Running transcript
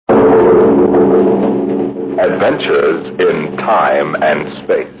Adventures in Time and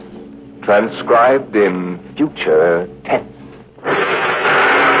Space. Transcribed in future tense.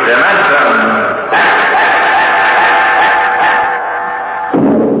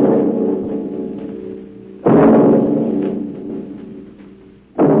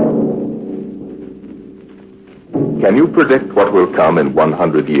 Can you predict what will come in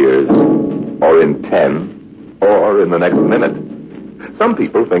 100 years? Or in 10? Or in the next minute? Some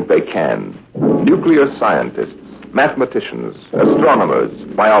people think they can. Nuclear scientists, mathematicians, astronomers,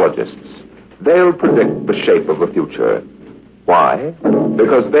 biologists. They'll predict the shape of the future. Why?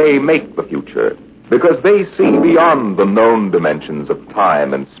 Because they make the future. Because they see beyond the known dimensions of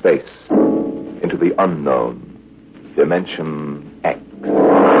time and space into the unknown. Dimension X.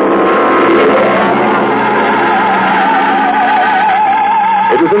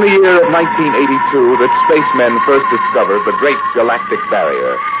 It was in the year of 1982 that spacemen first discovered the Great Galactic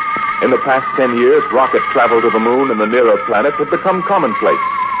Barrier. In the past 10 years, rocket travel to the moon and the nearer planets had become commonplace.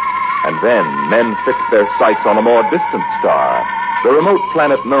 And then men fixed their sights on a more distant star, the remote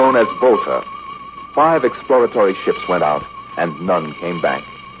planet known as Volta. 5 exploratory ships went out, and none came back,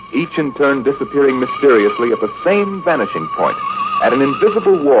 each in turn disappearing mysteriously at the same vanishing point, at an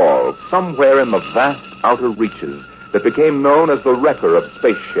invisible wall somewhere in the vast outer reaches that became known as the wrecker of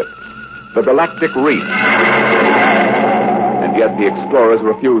spaceships, the Galactic Reef. And yet the explorers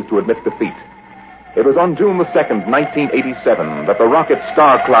refused to admit defeat. It was on June the 2nd, 1987, that the rocket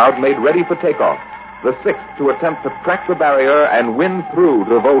Star Cloud made ready for takeoff, the 6th to attempt to crack the barrier and win through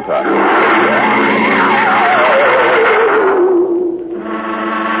to Volta.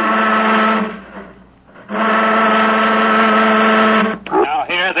 Now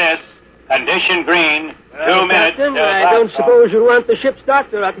hear this. Condition green. 2 minutes. Captain, I don't suppose you want the ship's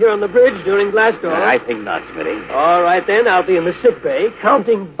doctor up here on the bridge during blast off. I think not, Smitty. All right, then. I'll be in the sick bay,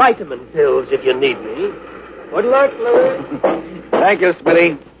 counting vitamin pills if you need me. Good luck, Louis. Thank you,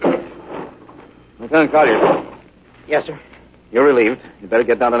 Smitty. Lieutenant Collier. Yes, sir. You're relieved. You better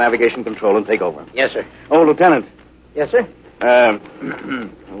get down to navigation control and take over. Yes, sir. Oh, Lieutenant. Yes, sir.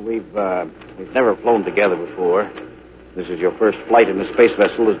 We've never flown together before. This is your first flight in a space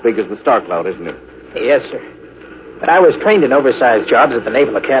vessel as big as the Star Cloud, isn't it? Yes, sir. But I was trained in oversized jobs at the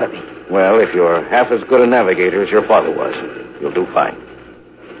Naval Academy. Well, if you're half as good a navigator as your father was, you'll do fine.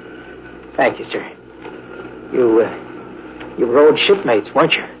 Thank you, sir. You were old shipmates,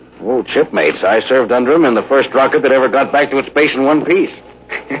 weren't you? Old shipmates. I served under him in the first rocket that ever got back to its base in one piece.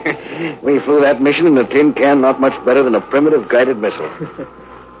 We flew that mission in a tin can not much better than a primitive guided missile.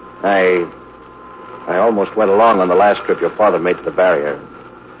 I almost went along on the last trip your father made to the barrier.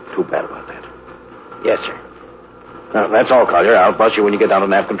 Too bad about that. Yes, sir. Now, that's all, Collier. I'll bust you when you get down to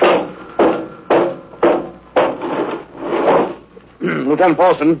nav control. Lieutenant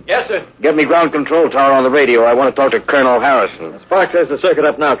Paulson. Yes, sir. Get me ground control tower on the radio. I want to talk to Colonel Harrison. Spark says the circuit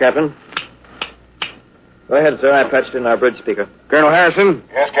up now, Captain. Go ahead, sir. I patched in our bridge speaker. Colonel Harrison?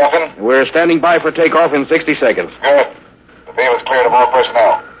 Yes, Captain? We're standing by for takeoff in 60 seconds. Good. The field is cleared of all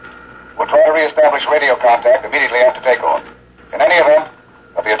personnel. We'll try to reestablish radio contact immediately after takeoff. In any event,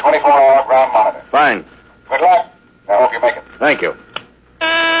 there'll be a 24-hour ground monitor. Fine. Good luck. I hope you make it. Thank you.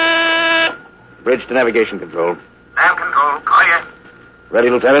 Bridge to navigation control. Nav control. Collier. Ready,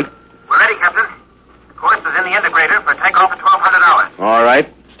 Lieutenant? We're ready, Captain. The course is in the integrator for takeoff at 1200 hours. All right.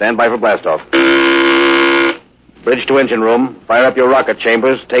 Stand by for blastoff. Bridge to engine room. Fire up your rocket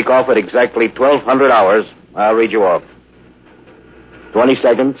chambers. Take off at exactly 1200 hours. I'll read you off. 20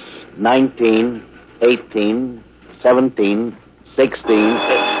 seconds. 19, 18, 17, 16.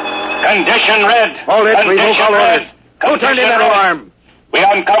 Condition red. Hold it. We will call orders. Who turned in that alarm? We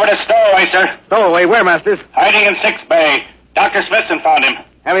uncovered a stowaway, sir. Stowaway. Where, Masters? Hiding in 6th Bay. Dr. Smithson found him.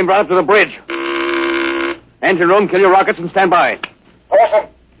 Have him brought up to the bridge. Engine room. Kill your rockets and stand by. Orson,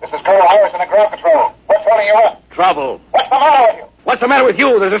 this is Colonel Harrison at ground control. What's holding you up? Trouble. What's the matter with you? What's the matter with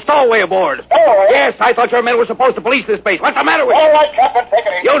you? There's a stowaway aboard. Stowaway? Yes, I thought your men were supposed to police this base. What's the matter with you? All right, Captain, take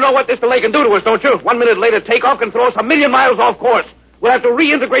it easy. You know what this delay can do to us, don't you? 1 minute later, takeoff can throw us a million miles off course. We'll have to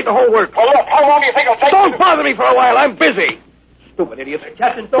reintegrate the whole work. Well, look, how long do you think it'll take? Don't bother me for a while. I'm busy. Stupid idiots.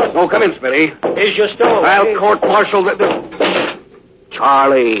 Captain Thornton. Oh, come in, Smitty. Here's your stowaway. I'll court-martial the...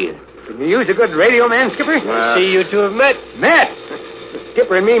 Charlie. Did you use a good radio man, Skipper? See, you two have met. Met? The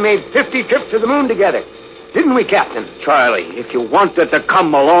skipper and me made 50 trips to the moon together. Didn't we, Captain? Charlie, if you wanted to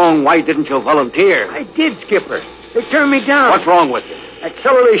come along, why didn't you volunteer? I did, Skipper. They turned me down. What's wrong with you?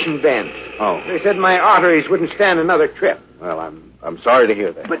 Acceleration bend. Oh. They said my arteries wouldn't stand another trip. Well, I'm sorry to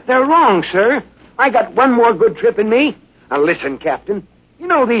hear that. But they're wrong, sir. I got one more good trip in me. Now listen, Captain. You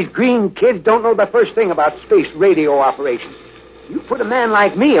know these green kids don't know the first thing about space radio operations. You put a man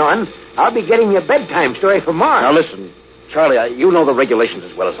like me on, I'll be getting your bedtime story for Mars. Now, listen, Charlie, you know the regulations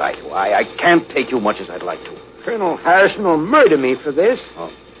as well as I do. I can't take you much as I'd like to. Colonel Harrison will murder me for this.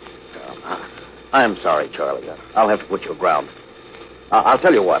 Oh, I'm sorry, Charlie. I'll have to put you aground. I'll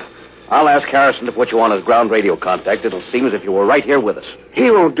tell you what. I'll ask Harrison to put you on as ground radio contact. It'll seem as if you were right here with us.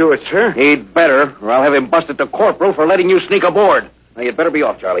 He won't do it, sir. He'd better, or I'll have him busted to corporal for letting you sneak aboard. Now, you'd better be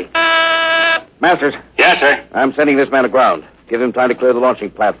off, Charlie. Masters. Yes, sir. I'm sending this man aground. Give him time to clear the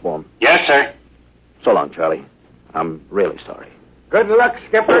launching platform. Yes, sir. So long, Charlie. I'm really sorry. Good luck,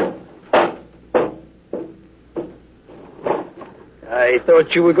 Skipper. I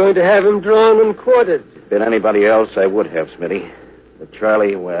thought you were going to have him drawn and quartered. If it'd been anybody else, I would have, Smitty. But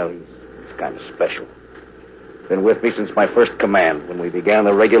Charlie, well, he's kind of special. Been with me since my first command, when we began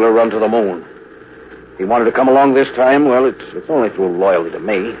the regular run to the moon. If he wanted to come along this time, well, it's only through loyalty to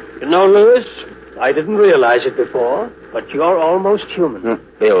me. You know, Lewis, I didn't realize it before, but you're almost human.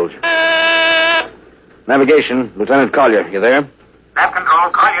 Bilge. Navigation, Lieutenant Collier, you there? Nav control,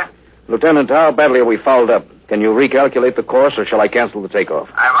 Collier. Lieutenant, how badly are we fouled up? Can you recalculate the course, or shall I cancel the takeoff?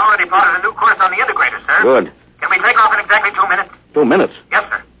 I've already plotted a new course on the integrator, sir. Good. Can we take off in exactly 2 minutes? 2 minutes? Yes,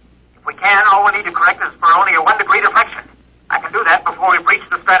 sir. If we can, all we need to correct is for only a 1 degree deflection. I can do that before we breach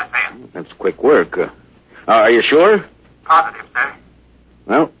the stratosphere. That's quick work. Are you sure? Positive, sir.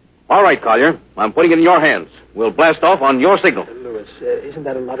 Well, all right, Collier. I'm putting it in your hands. We'll blast off on your signal. Lewis, isn't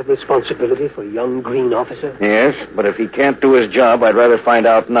that a lot of responsibility for a young green officer? Yes, but if he can't do his job, I'd rather find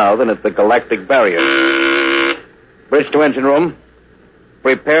out now than at the galactic barrier. Bridge to engine room.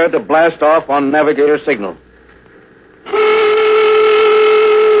 Prepare to blast off on navigator signal.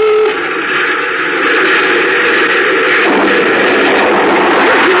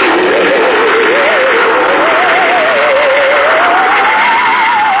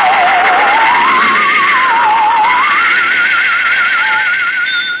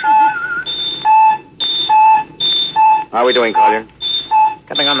 How are we doing, Collier?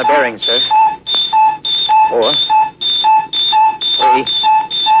 Coming on the bearing, sir. 4, 3,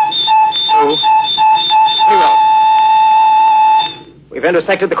 2, 0. We've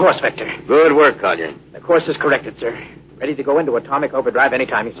intersected the course vector. Good work, Collier. The course is corrected, sir. Ready to go into atomic overdrive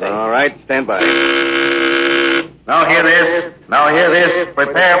anytime you say. All right, stand by. Now hear this.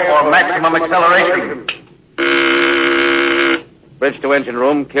 Prepare for maximum acceleration. Bridge to engine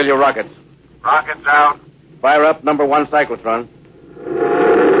room. Kill your rockets. Rockets out. Fire up number 1 cyclotron.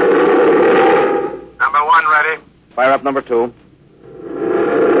 Number 1 ready. Fire up number 2.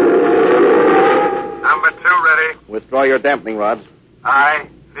 Number 2 ready. Withdraw your dampening rods. Aye.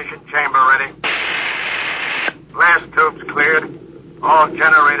 Fission chamber ready. Blast tubes cleared. All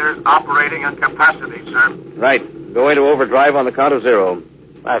generators operating at capacity, sir. Right. Go into overdrive on the count of 0.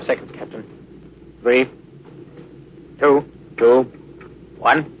 5 seconds, Captain. 3, 2, 2,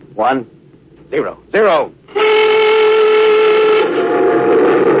 1, 1, 0. 0.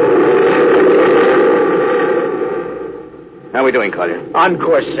 How are we doing, Collier? On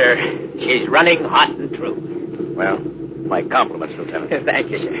course, sir. She's running hot and true. Well, my compliments, Lieutenant.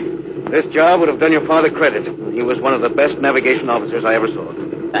 Thank you, sir. This job would have done your father credit. He was one of the best navigation officers I ever saw.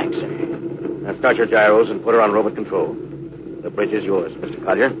 Thanks, sir. Now start your gyros and put her on robot control. The bridge is yours, Mr.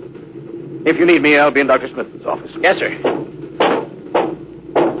 Collier. If you need me, I'll be in Dr. Smith's office. Yes, sir.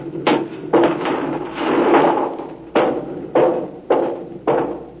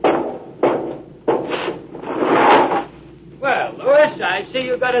 Well, Lewis, I see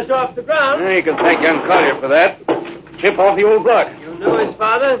you got us off the ground. You can thank young Collier for that. Chip off the old block. You knew his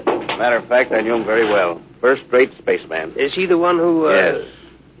father? Matter of fact, I knew him very well. First-rate spaceman. Is he the one who, Yes.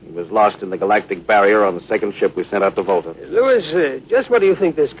 He was lost in the galactic barrier on the second ship we sent out to Volta. Lewis, just what do you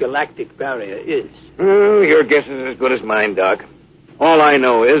think this galactic barrier is? Oh, your guess is as good as mine, Doc. All I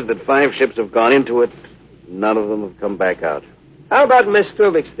know is that 5 ships have gone into it. None of them have come back out. How about Miss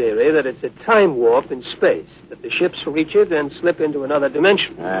Strubik's theory that it's a time warp in space, that the ships reach it and slip into another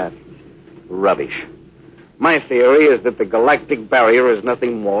dimension? Rubbish. My theory is that the galactic barrier is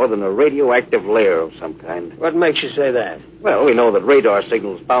nothing more than a radioactive layer of some kind. What makes you say that? Well, we know that radar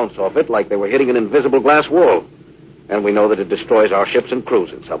signals bounce off it like they were hitting an invisible glass wall. And we know that it destroys our ships and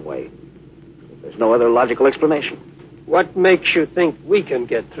crews in some way. There's no other logical explanation. What makes you think we can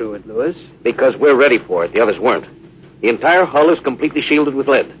get through it, Lewis? Because we're ready for it. The others weren't. The entire hull is completely shielded with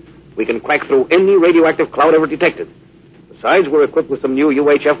lead. We can crack through any radioactive cloud ever detected. Besides, we're equipped with some new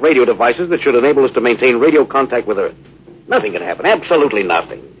UHF radio devices that should enable us to maintain radio contact with Earth. Nothing can happen. Absolutely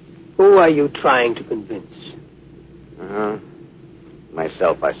nothing. Who are you trying to convince?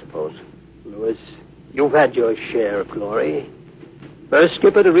 Myself, I suppose. Lewis, you've had your share of glory. First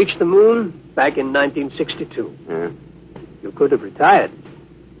skipper to reach the moon back in 1962. You could have retired.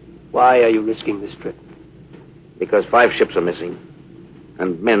 Why are you risking this trip? Because 5 ships are missing.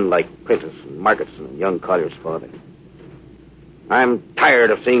 And men like Prentice and Marketson and young Collier's father. I'm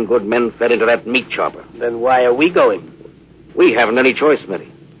tired of seeing good men fed into that meat chopper. Then why are we going? We haven't any choice, Smitty.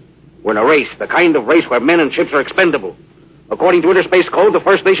 We're in a race, the kind of race where men and ships are expendable. According to Interspace Code, the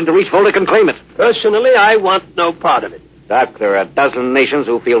first nation to reach Volta can claim it. Personally, I want no part of it. Doc, there are a dozen nations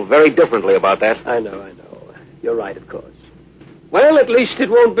who feel very differently about that. I know. You're right, of course. Well, at least it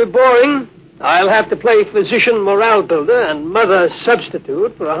won't be boring. I'll have to play physician morale builder and mother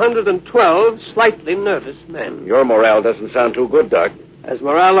substitute for 112 slightly nervous men. Your morale doesn't sound too good, Doc. As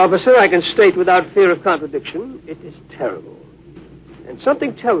morale officer, I can state without fear of contradiction, it is terrible. And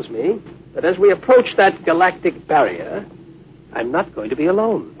something tells me that as we approach that galactic barrier, I'm not going to be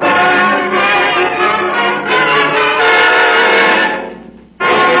alone.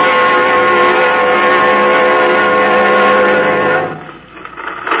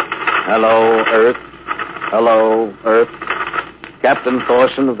 Hello, Earth. Hello, Earth. Captain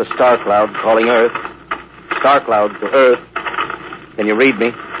Thorson of the Star Cloud calling Earth. Star Cloud to Earth. Can you read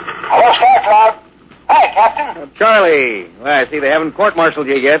me? Hello, Star Cloud. Hi, Captain. Charlie. Well, I see they haven't court-martialed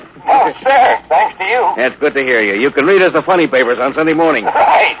you yet. Oh, sir. Thanks to you. That's good to hear you. You can read us the funny papers on Sunday morning.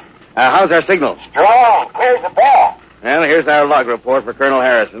 Right. How's our signal? Strong. Clears the bell. Well, here's our log report for Colonel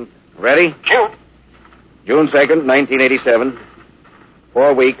Harrison. Ready? Shoot. June 2nd, 1987.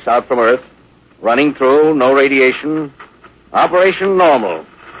 4 weeks out from Earth. Running through, no radiation. Operation normal.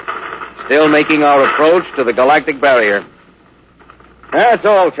 Still making our approach to the galactic barrier. That's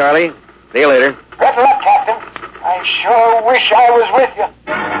all, Charlie. See you later. Good luck, Captain. I sure wish I was with you.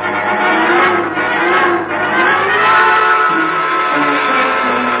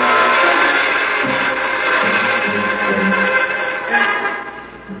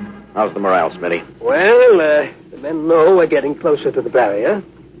 How's the morale, Smitty? Well, the men know we're getting closer to the barrier.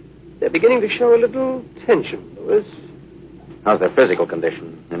 They're beginning to show a little tension, Lewis. How's their physical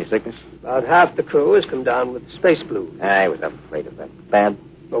condition? Any sickness? About half the crew has come down with space blues. I was afraid of that. Bad?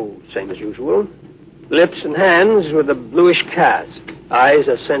 Oh, same as usual. Lips and hands with a bluish cast. Eyes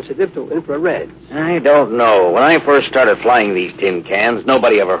are sensitive to infrared. I don't know. When I first started flying these tin cans,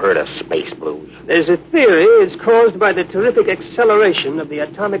 nobody ever heard of space blues. There's a theory it's caused by the terrific acceleration of the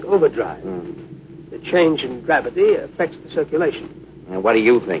atomic overdrive. The change in gravity affects the circulation. And what do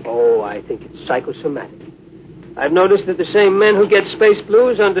you think? Oh, I think it's psychosomatic. I've noticed that the same men who get space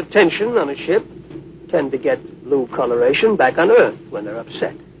blues under tension on a ship tend to get blue coloration back on Earth when they're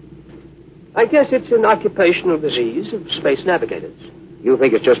upset. I guess it's an occupational disease of space navigators. You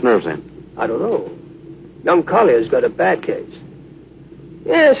think it's just nerves, then? I don't know. Young Collier's got a bad case.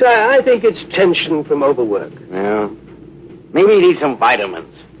 Yes, I think it's tension from overwork. Yeah. Maybe you need some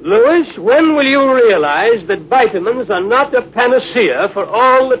vitamins. Lewis, when will you realize that vitamins are not a panacea for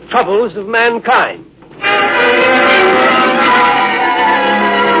all the troubles of mankind?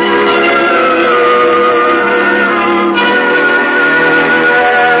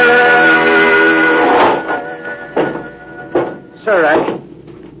 Sir,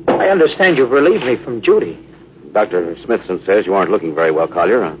 I understand you've relieved me from duty. Dr. Smithson says you aren't looking very well,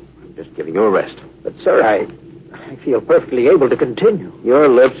 Collier. I'm just giving you a rest. But, sir, I feel perfectly able to continue. Your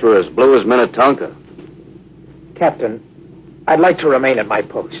lips were as blue as Minnetonka. Captain, I'd like to remain at my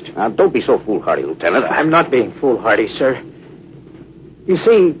post. Now, don't be so foolhardy, Lieutenant. I'm not being foolhardy, sir. You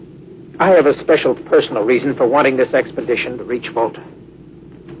see, I have a special personal reason for wanting this expedition to reach Volta.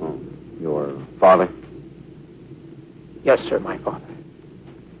 Oh, your father? Yes, sir, my father.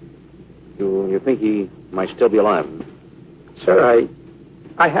 You think he might still be alive? Sir,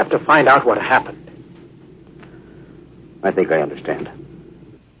 I have to find out what happened. I think I understand.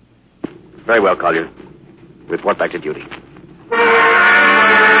 Very well, Collier. Report back to duty.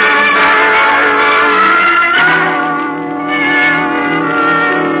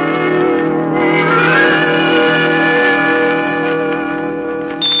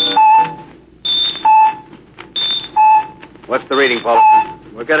 What's the reading, Paulson?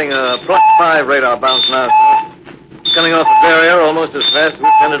 We're getting a +5 radar bounce now, sir. It's coming off the barrier almost as fast as we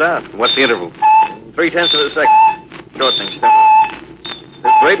send it out. What's the interval? 0.3 of a second. Shortening steadily.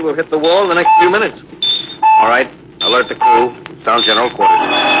 This rate will hit the wall in the next few minutes. All right. Alert the crew. Sound general quarters.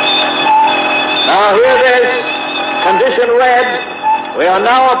 Now, hear this. Condition red. We are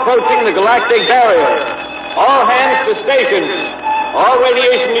now approaching the galactic barrier. All hands to stations. All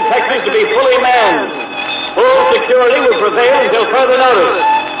radiation detectors to be fully manned. Full security will prevail until further notice.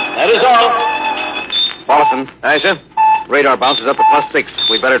 That is all. Paulson. Aye, sir. Radar bounce is up to +6.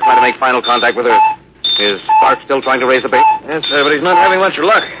 We better try to make final contact with Earth. Is Clark still trying to raise the bait? Yes, sir, but he's not having much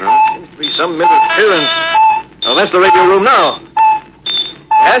luck. Seems to be some interference. Oh, that's the radio room now.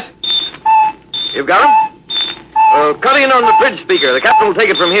 Yes? You've got him? Cut in on the bridge speaker. The captain will take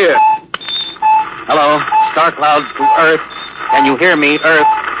it from here. Hello, Star Cloud to Earth. Can you hear me, Earth?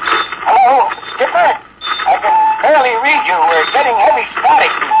 Hello, Skipper. I can barely read you. We're getting heavy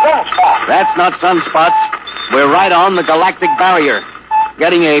static and sunspots. That's not sunspots. We're right on the galactic barrier.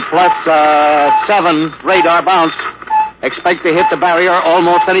 Getting a plus 7 radar bounce. Expect to hit the barrier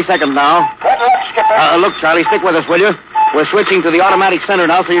almost any second now. Good luck, Skipper. Look, Charlie, stick with us, will you? We're switching to the automatic center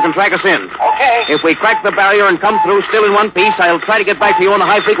now so you can track us in. Okay. If we crack the barrier and come through still in one piece, I'll try to get back to you on the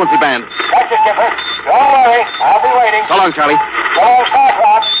high-frequency band. Gotcha, Skipper. Don't worry. I'll be waiting. So long, Charlie. So long, Star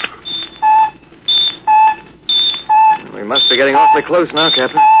Cloud. We must be getting awfully close now,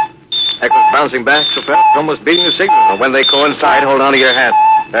 Captain. Echo's bouncing back so fast, it's almost beating the signal. Well, when they coincide, hold on to your hat.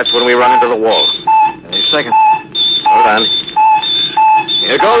 That's when we run into the wall. Any second. Hold on.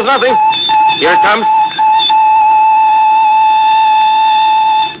 Here goes nothing. Here it comes.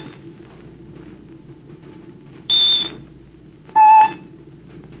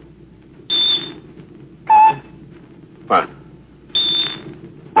 What?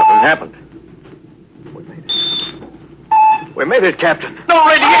 Nothing happened. We made it, Captain. No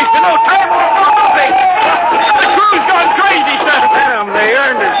radiation, no time, nothing. The crew's gone crazy, sir. Damn, they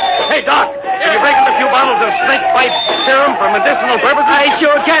earned it. Hey, Doc, can you break up a few bottles of snake bite serum for medicinal purposes? I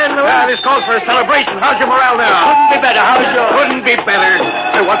sure can, Louis. This calls for a celebration. How's your morale now? Couldn't be better. How's yours? Couldn't be better.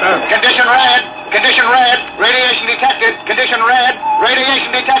 Hey, what the? Condition red. Condition red. Radiation detected. Condition red.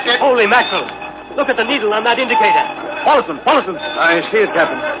 Radiation detected. Holy mackerel. Look at the needle on that indicator. Paulson. I see it,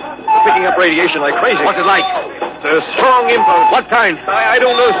 Captain. We're picking up radiation like crazy. What's it like? It's a strong impulse. What kind? I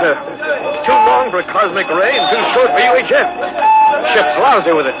don't know, sir. It's too long for a cosmic ray and too short for UHF. The ship's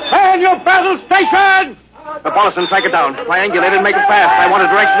lousy with it. Man your battle station! Paulson, track it down. Triangulate it and make it fast. I want a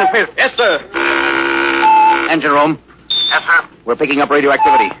directional fit. Yes, sir. Engine room. Yes, sir. We're picking up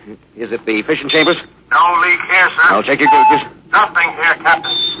radioactivity. Is it the fission chambers? No leak here, sir. I'll check your gauges. Nothing here,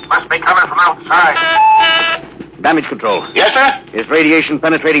 Captain. Must be coming from outside. Damage control. Yes, sir. Is radiation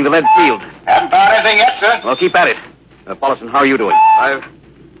penetrating the lead field? Haven't found anything yet, sir. Well, keep at it. Paulson, how are you doing? I've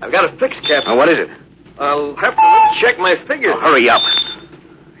got a fix, Captain. What is it? I'll have to check my figures. Hurry up.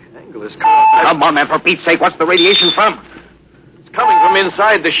 The angle is correct. Come on, man, for Pete's sake, what's the radiation from? It's coming from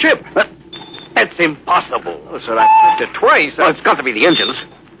inside the ship. That's impossible. Oh, sir, I've checked it twice. Well, it's got to be the engines.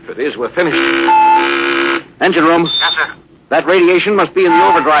 If it is, we're finished. Engine room. Yes, sir. That radiation must be in the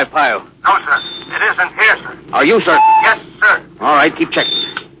overdrive pile. No, sir. It isn't here, sir. Are you certain? Yes, sir. All right, keep checking.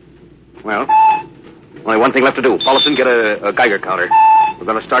 Well, only one thing left to do. Paulson, get a Geiger counter. We're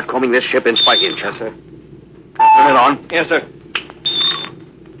going to start combing this ship inch by inch. Yes, sir. Turn it on. Yes, sir.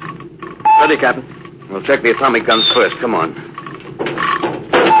 Ready, Captain. We'll check the atomic guns first. Come on.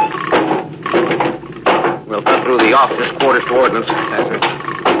 We'll cut through the officer's quarters to ordnance. Yes, sir.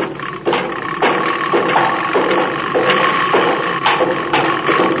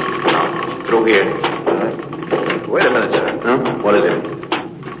 Through here. Wait a minute, sir. Huh? What is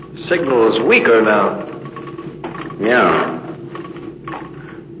it? Signal's weaker now. Yeah.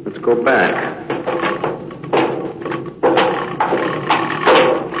 Let's go back.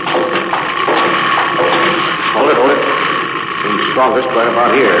 Hold it. Seems strongest right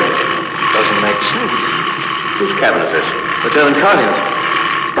about here. Doesn't make sense. Whose cabin is this? Lieutenant Collier's.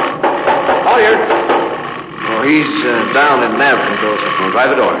 Collier! Oh, he's down in nav control, sir. Well, try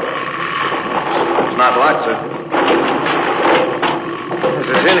the door. It's not locked, sir. This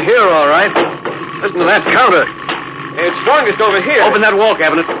is in here, all right. Listen to that counter. It's strongest over here. Open that wall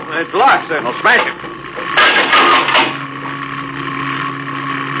cabinet. It's locked, sir. Well, smash it.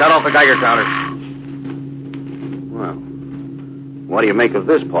 Shut off the Geiger counter. Well, what do you make of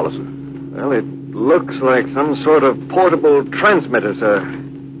this, Paulson? Well, it looks like some sort of portable transmitter, sir.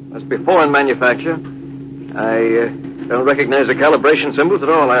 Must be foreign manufacture. I don't recognize the calibration symbols at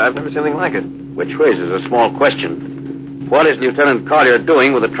all. I've never seen anything like it. Which raises a small question. What is Lieutenant Collier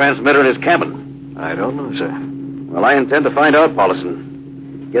doing with a transmitter in his cabin? I don't know, sir. Well, I intend to find out,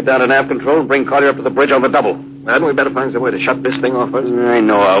 Paulson. Get down to nav control and bring Collier up to the bridge on the double. Hadn't we better find some way to shut this thing off first? I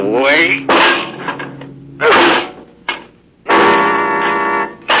know a way.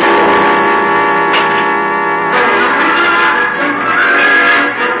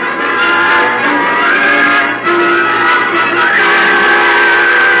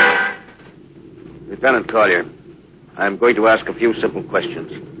 Lieutenant Collier, I'm going to ask a few simple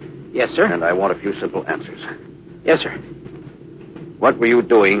questions. Yes, sir. And I want a few simple answers. Yes, sir. What were you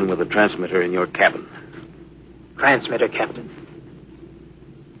doing with the transmitter in your cabin? Transmitter, Captain.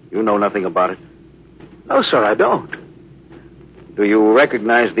 You know nothing about it? No, sir, I don't. Do you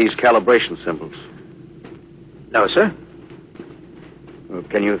recognize these calibration symbols? No, sir. Well,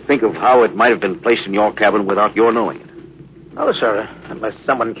 can you think of how it might have been placed in your cabin without your knowing it? No, sir. Unless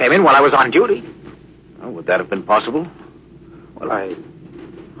someone came in while I was on duty. Well, would that have been possible? Well, I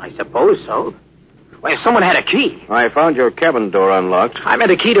suppose so. Well, if someone had a key. I found your cabin door unlocked. I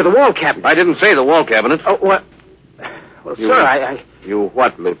meant a key to the wall cabinet. I didn't say the wall cabinet. Oh, what? Well, You- sir, You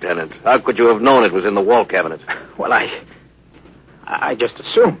what, Lieutenant? How could you have known it was in the wall cabinet? Well, I just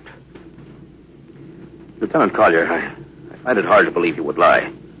assumed. Lieutenant Collier, I find it hard to believe you would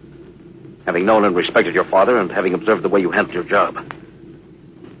lie. Having known and respected your father and having observed the way you handled your job.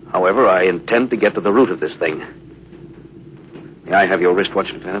 However, I intend to get to the root of this thing. May I have your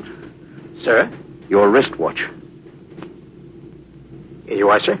wristwatch, Lieutenant? Sir? Your wristwatch. Here you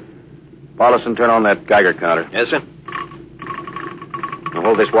are, sir. Paulison, turn on that Geiger counter. Yes, sir. Now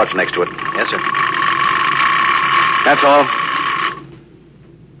hold this watch next to it. Yes, sir. That's all.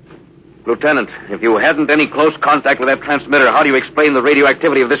 Lieutenant, if you hadn't any close contact with that transmitter, how do you explain the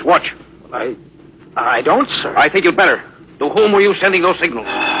radioactivity of this watch? Well, I don't, sir. I think you'd better. To whom were you sending those signals?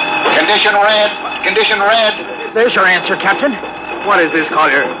 Condition red. Condition red. There's your answer, Captain. What is this,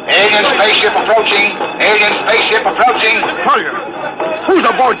 Collier? Alien spaceship approaching. Alien spaceship approaching. Collier, who's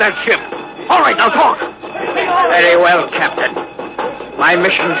aboard that ship? All right, now talk. Very well, Captain. My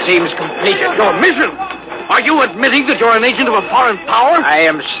mission seems completed. Your mission? Are you admitting that you're an agent of a foreign power? I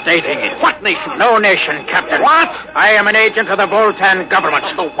am stating it. What nation? No nation, Captain. What? I am an agent of the Voltan government.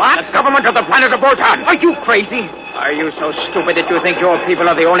 The what? The government of the planet of Voltan. Are you crazy? Are you so stupid that you think your people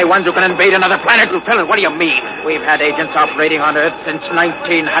are the only ones who can invade another planet? Lieutenant, what do you mean? We've had agents operating on Earth since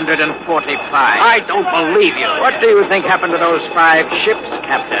 1945. I don't believe you. What do you think happened to those 5 ships,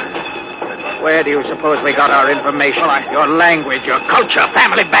 Captain? Where do you suppose we got our information? Your language, your culture,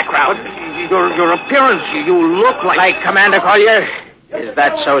 family background. Your appearance, you look like... Like Commander Collier? Is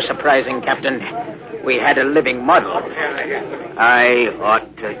that so surprising, Captain? We had a living model. I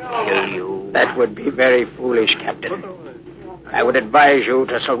ought to kill you. That would be very foolish, Captain. I would advise you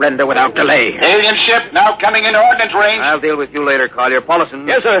to surrender without delay. Alien ship now coming into ordnance range. I'll deal with you later, Collier. Paulison.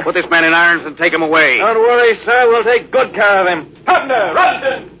 Yes, sir. Put this man in irons and take him away. Don't worry, sir. We'll take good care of him. Thunder,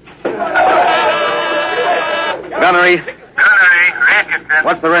 Robinson! Gunnery, Richardson.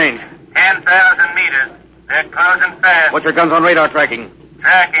 what's the range? 10,000 meters. They're closing fast. What's your guns on radar tracking?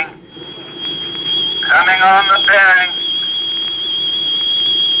 Tracking. Coming on the bearing.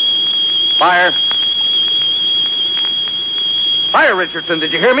 Fire. Fire, Richardson.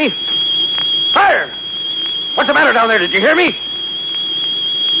 Did you hear me? Fire! What's the matter down there? Did you hear me?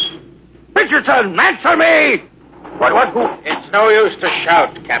 Richardson, answer me! What? Who? It's no use to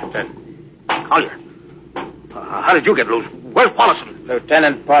shout, Captain. Collier. How did you get loose? Where's Paulison?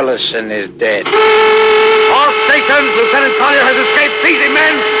 Lieutenant Paulison is dead. All stations, Lieutenant Collier has escaped. Seize him,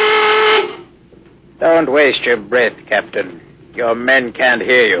 men! Don't waste your breath, Captain. Your men can't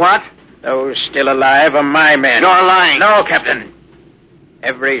hear you. What? Those still alive are my men. You're lying. No, Captain.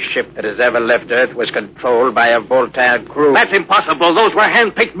 Every ship that has ever left Earth was controlled by a Voltaire crew. That's impossible. Those were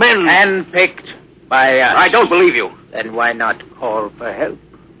hand-picked men. Handpicked by us. I don't believe you. Then why not call for help?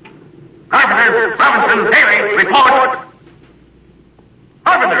 Carpenter, Robinson, Haley, report.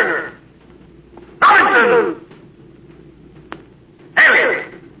 Carpenter. Robinson. Haley.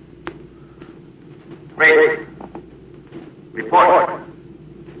 Wait. Report.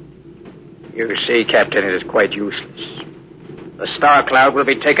 You see, Captain, it is quite useless. The Star Cloud will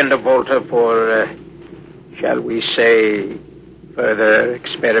be taken to Volta for, shall we say, further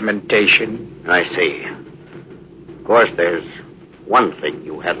experimentation. I see. Of course, there's one thing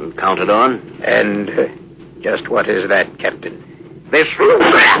you hadn't counted on. And just what is that, Captain? This...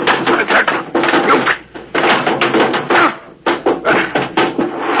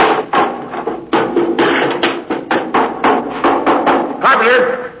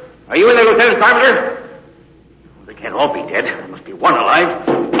 Carpenter! Are you in there, Lieutenant Carpenter? They can't all be dead. There must be one alive.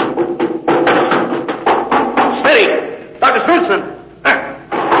 Smitty! Dr. Smithson!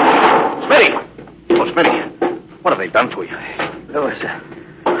 Smitty! Oh, Smitty. What have they done to you? Lewis,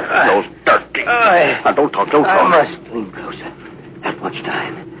 Those dirty... Now, don't talk. I must leave, Lewis. Not much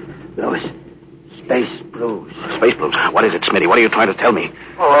time. Lewis, space blues. Space blues? What is it, Smitty? What are you trying to tell me?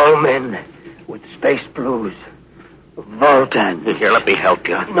 All men with space blues. Voltan. Here, let me help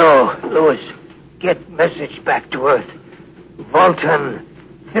you. No, Lewis. Get message back to Earth. Voltan,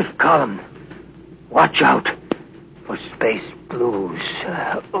 5th column. Watch out for space blues.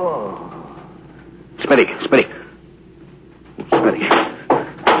 Smitty.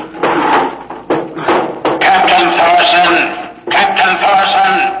 Captain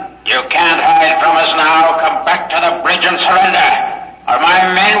Thorson, you can't hide from us now. Come back to the bridge and surrender, or my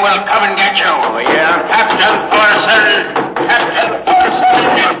men will come and get you. Oh, yeah? Captain Thorson.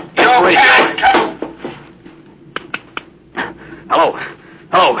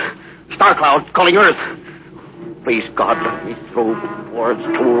 clouds calling Earth. Please, God, let me through before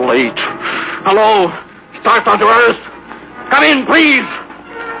it's too late. Hello? Start onto Earth. Come in, please.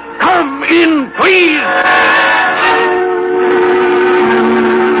 Come in, please.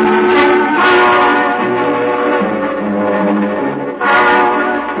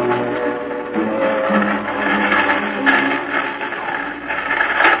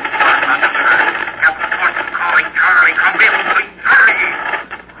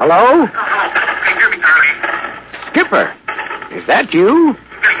 Hello? Can you hear me, Charlie? Skipper, is that you?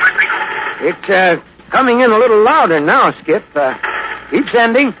 Getting my signal. It's coming in a little louder now, Skip. Keep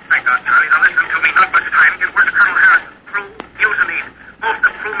sending. Thank God, Charlie. Now listen to me. Not much time. Get word to Colonel Harrison. Crew, mutinied. Most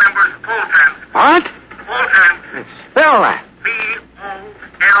of crew members, Voltans. What? Voltans. Spell that.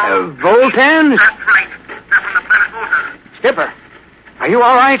 V-O-L... Voltans? That's right. They're from the planet Volta. Skipper, are you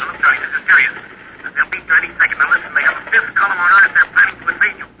all right? Look, Charlie, this is serious. They'll be here any second. Now listen, they have a fifth column on Earth. They're planning to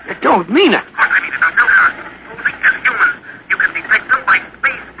invade you. You don't mean it. Of course I mean it. Now tell Harrison. Posing as humans, you can detect them by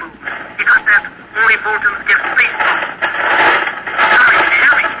space blues. You got that? Only Voltans get space blues. Charlie, can you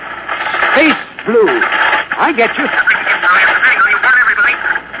hear me? Space blue. I get you. That's like you get Charlie. That's the video. You want everybody.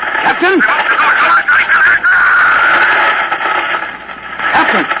 Captain? Open the door. Come on, Charlie.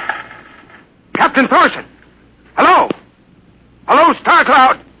 Captain! Captain Thorson! Hello! Hello, Star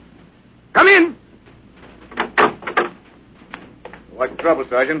Cloud! Come in! What's the trouble,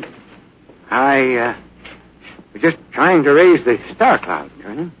 Sergeant? I was just trying to raise the Star Cloud,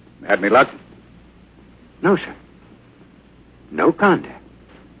 Colonel. Had any luck? No, sir. No contact.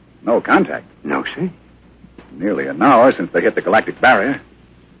 No contact. No, sir. Nearly an hour since they hit the galactic barrier.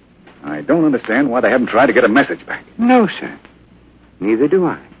 I don't understand why they haven't tried to get a message back. No, sir. Neither do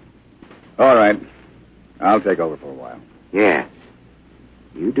I. All right. I'll take over for a while. Yes.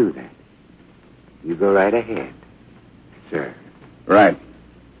 You do that. You go right ahead, sir. Right.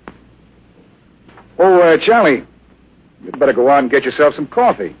 Oh, Charlie, you'd better go out and get yourself some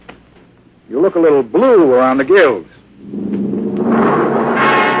coffee. You look a little blue around the gills.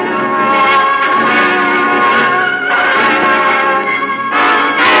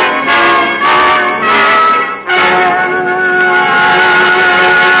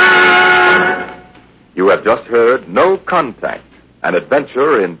 You have just heard No Contact, an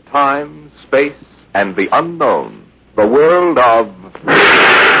adventure in time, space, and the unknown. The world of...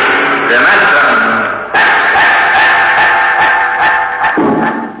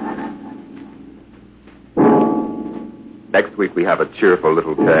 Next week we have a cheerful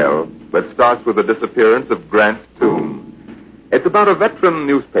little tale that starts with the disappearance of Grant's tomb. It's about a veteran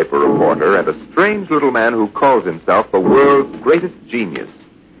newspaper reporter and a strange little man who calls himself the world's greatest genius.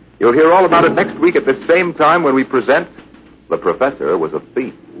 You'll hear all about it next week at the same time when we present The Professor Was a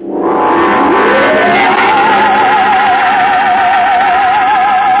Thief.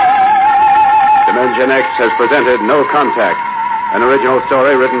 Dimension X has presented No Contact, an original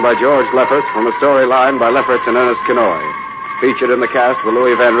story written by George Lefferts from a storyline by Lefferts and Ernest Kenoy. Featured in the cast were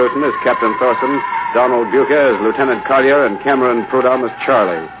Louis Van Ruten as Captain Thorson, Donald Buca as Lieutenant Collier, and Cameron Prudhomme as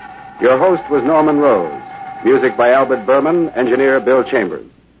Charlie. Your host was Norman Rose. Music by Albert Berman, engineer Bill Chambers.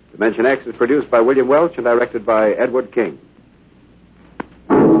 Dimension X is produced by William Welch and directed by Edward King.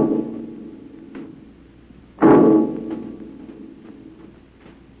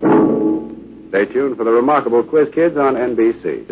 Stay tuned for the remarkable Quiz Kids on NBC.